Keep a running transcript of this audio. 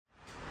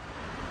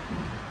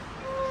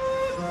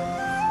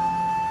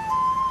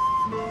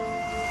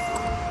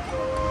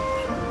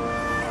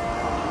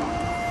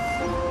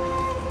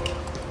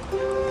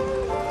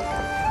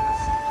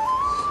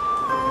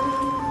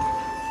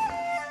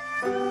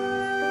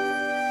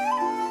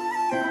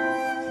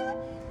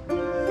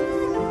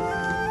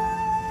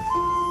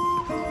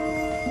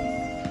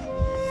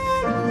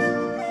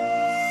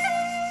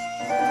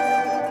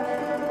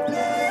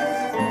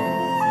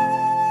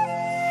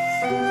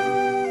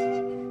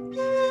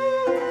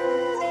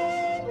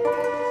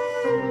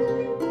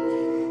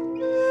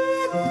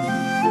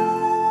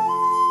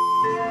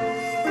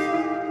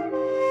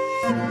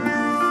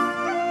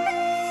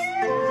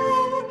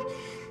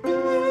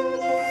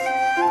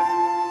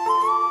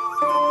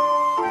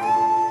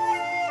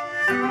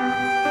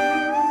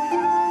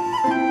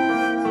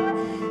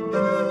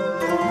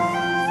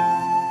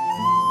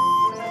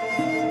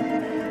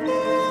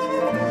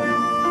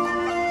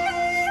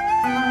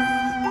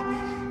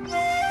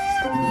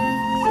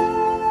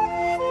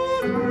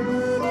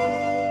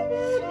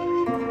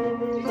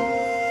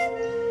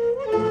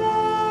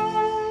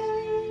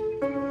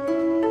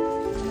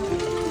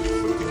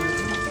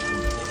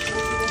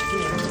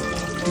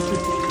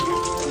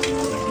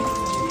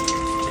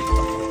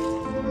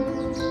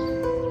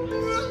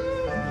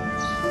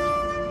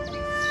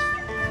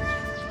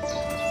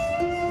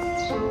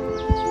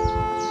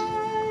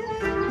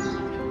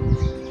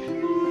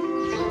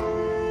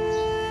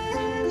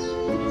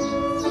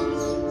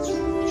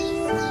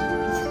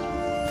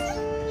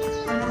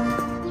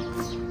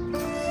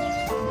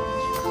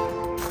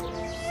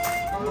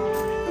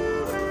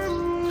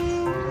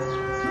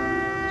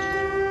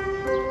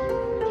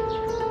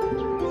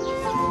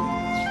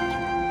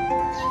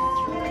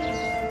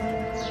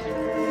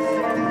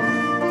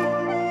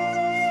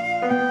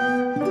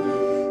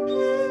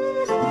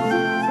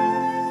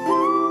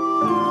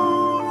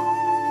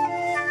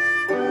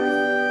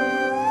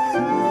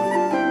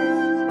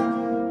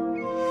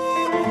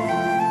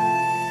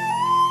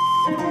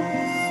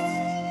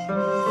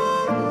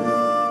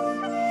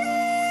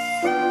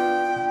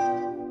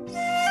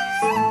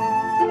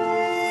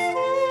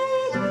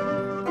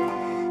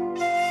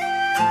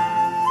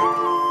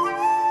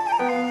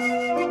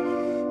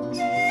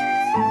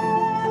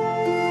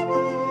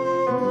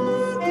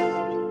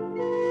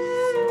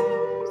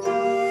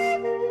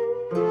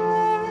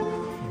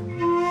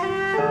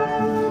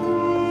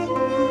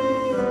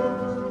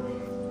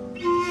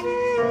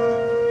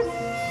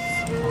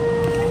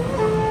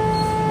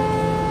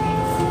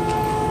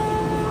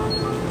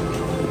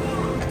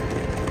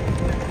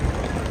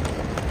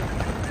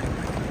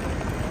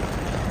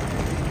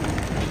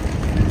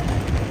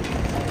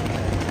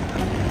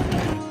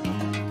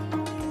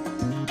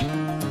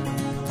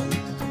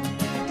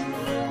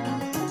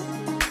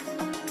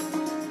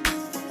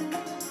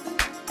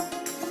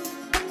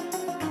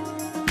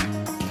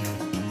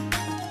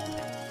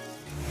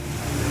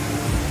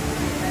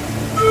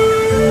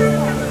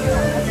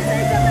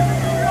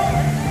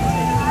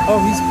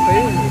he's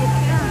playing.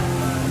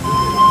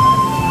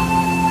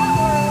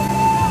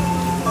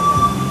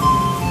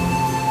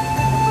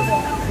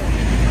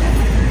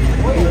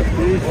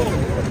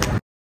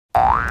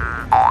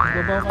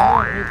 Babaw ka mo,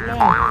 wait lang.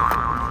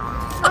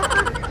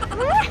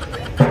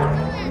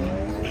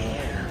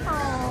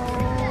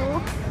 Oh,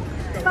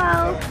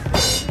 wow.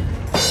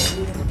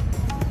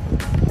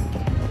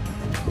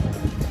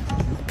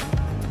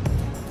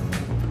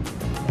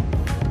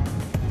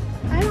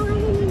 I don't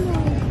have any more.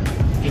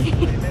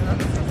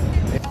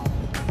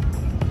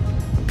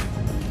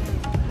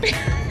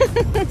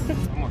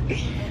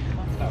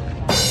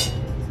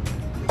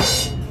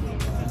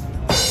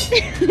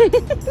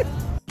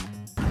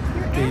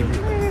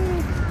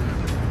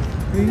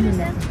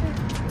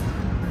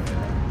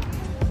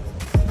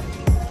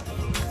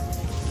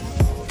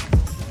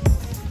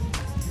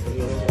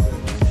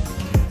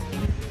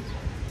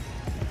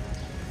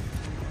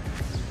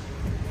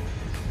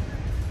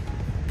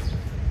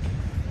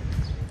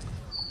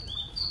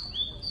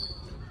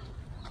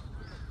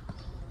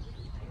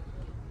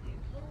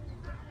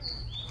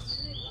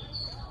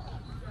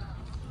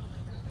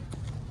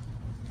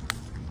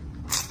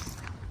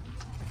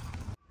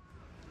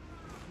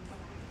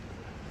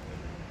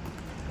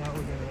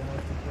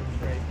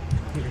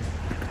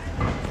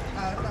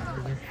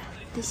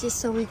 This is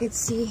so we could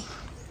see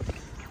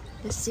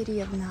the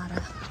city of Nara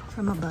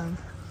from above.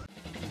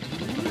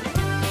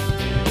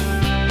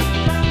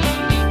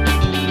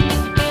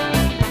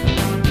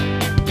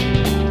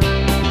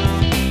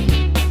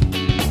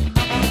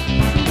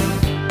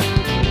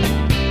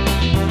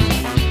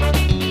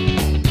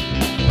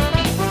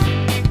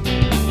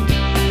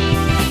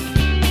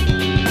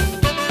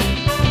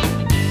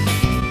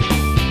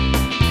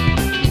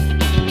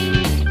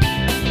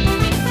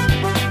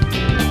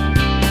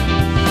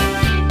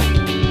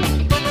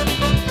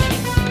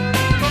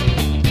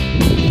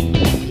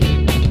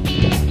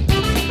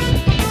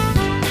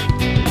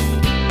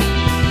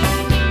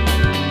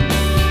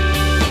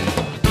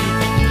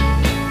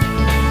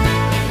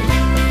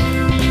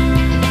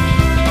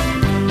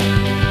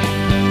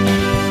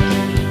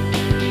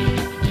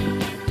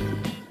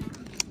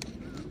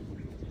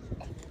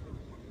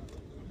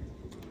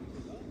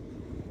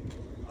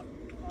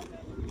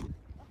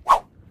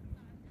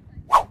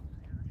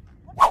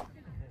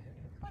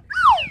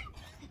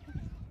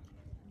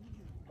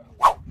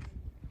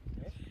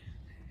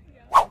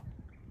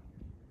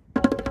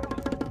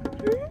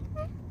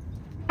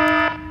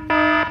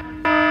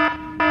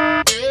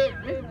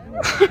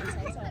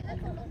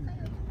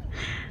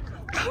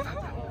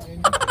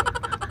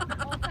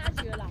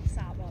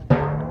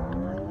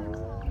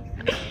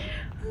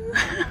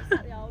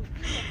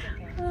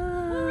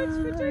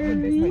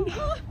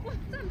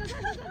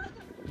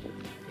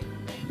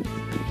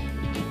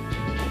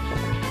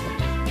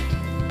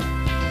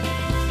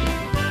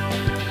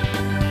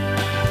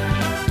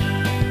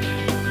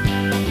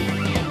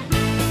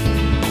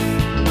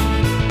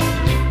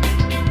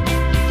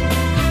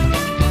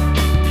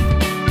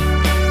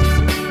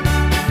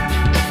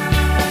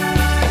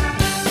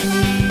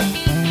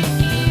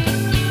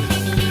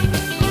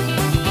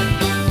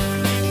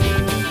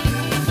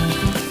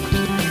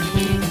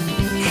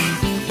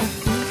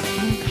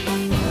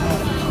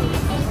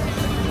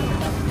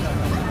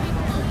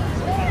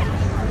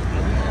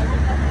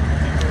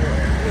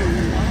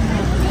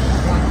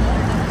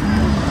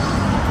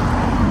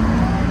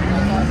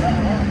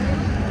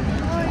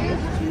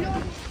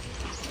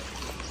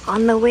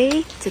 On the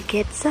way to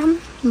get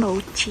some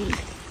mochi.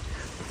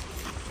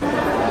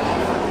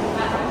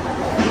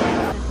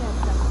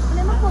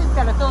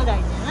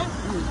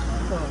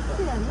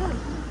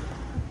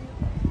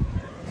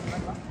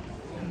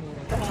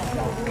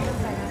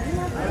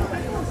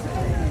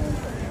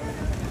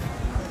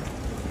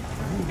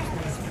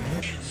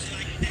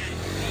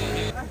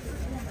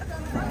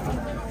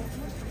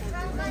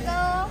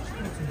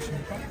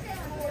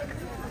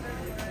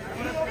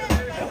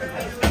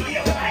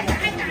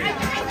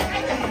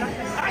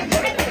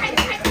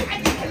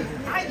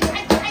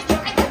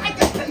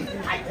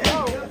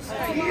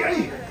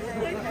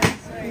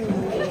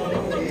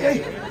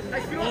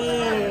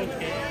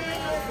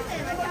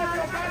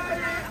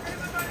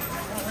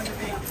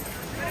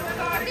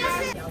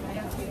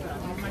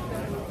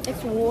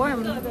 It's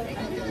warm.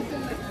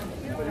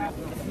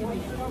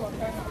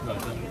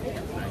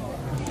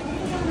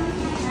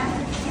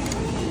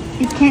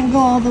 You can't go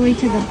all the way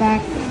to the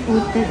back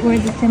with where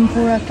the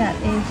tempura cat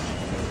is.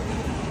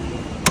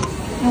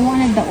 I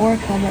wanted the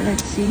orca, but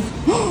let's see.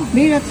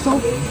 Babe, that's so...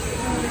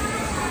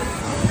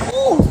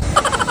 Oh!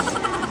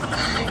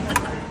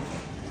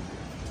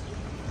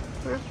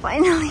 We're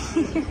finally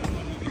here.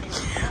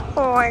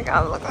 Oh my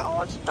god, look at all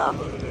much stuff.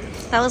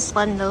 That was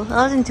fun though. That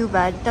wasn't too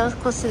bad. That was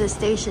close to the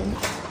station.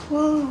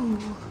 Whoa.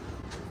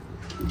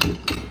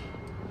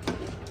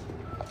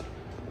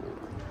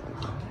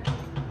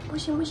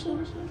 Mushy, mushy,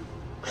 mushy.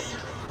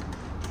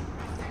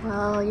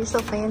 Wow, you're so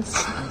fancy.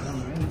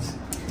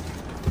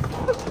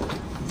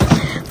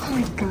 Oh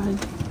my god.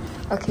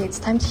 Okay, it's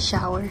time to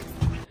shower.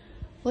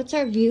 What's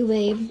our view,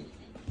 babe?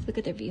 Look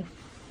at the view.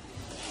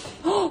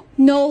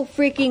 No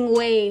freaking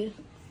way.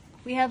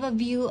 We have a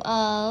view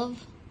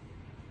of...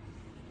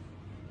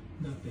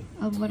 Nothing.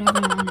 Of whatever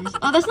that is.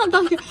 Oh, that's not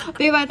Donkey.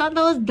 Babe, I thought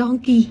that was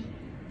Donkey.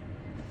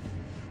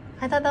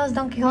 I thought that was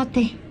Don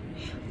Quixote.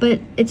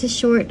 But it's a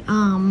short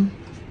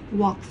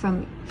walk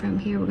from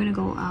here. We're gonna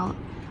go out.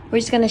 We're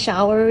just gonna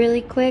shower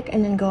really quick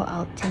and then go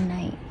out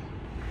tonight.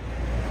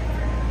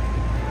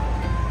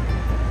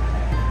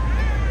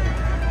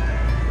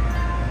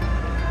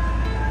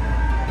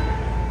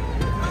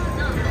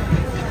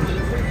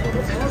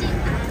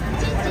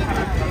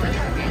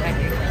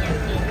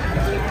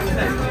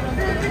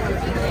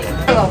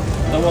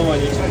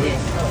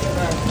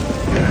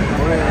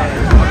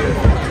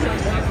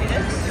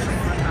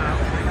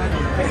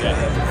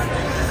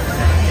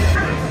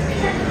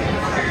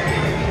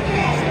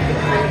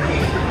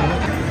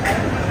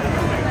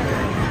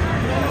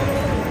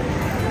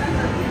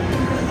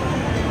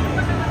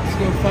 Let's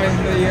go find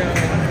the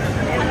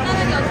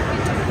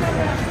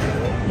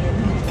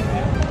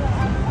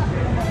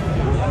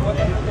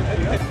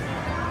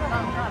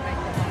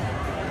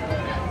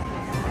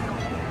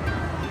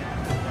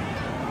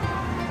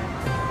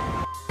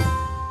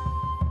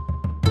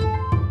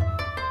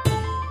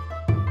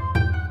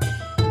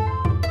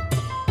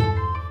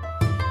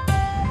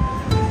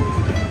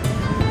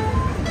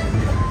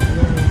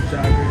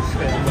joggers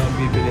na yung mga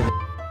bibili.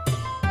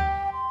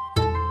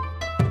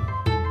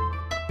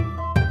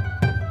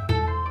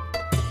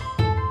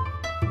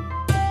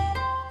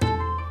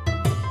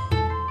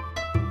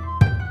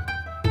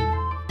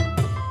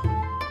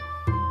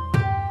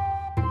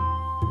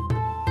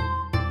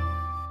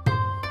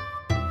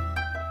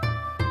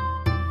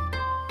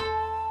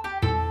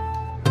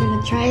 I'm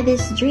gonna try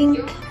this drink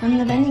from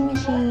the vending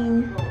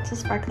machine. It's a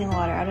sparkling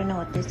water. I don't know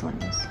what this one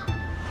is.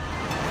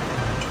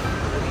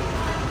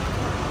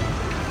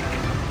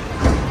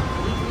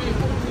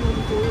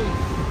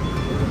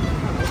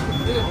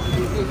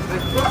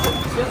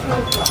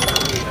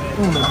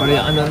 Oh, may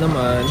bariyaan na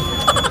naman.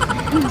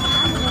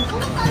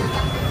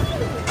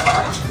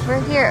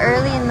 We're here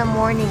early in the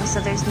morning, so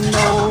there's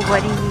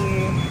nobody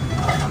here.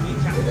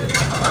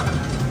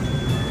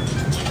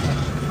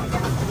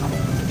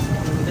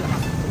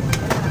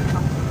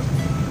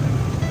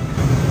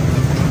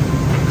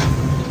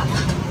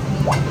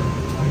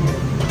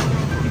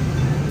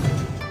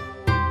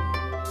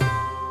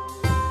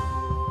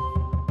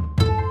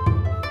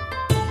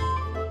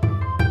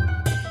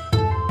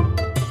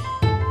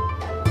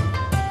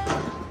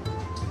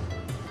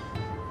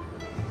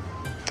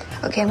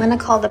 Okay, I'm gonna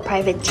call the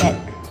private jet.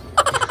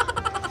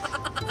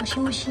 Moshi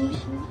moshi.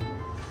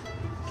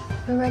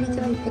 We're ready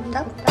to be picked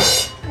up.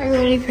 Are you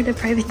ready for the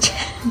private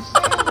jet?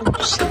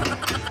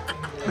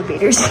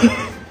 Elevators.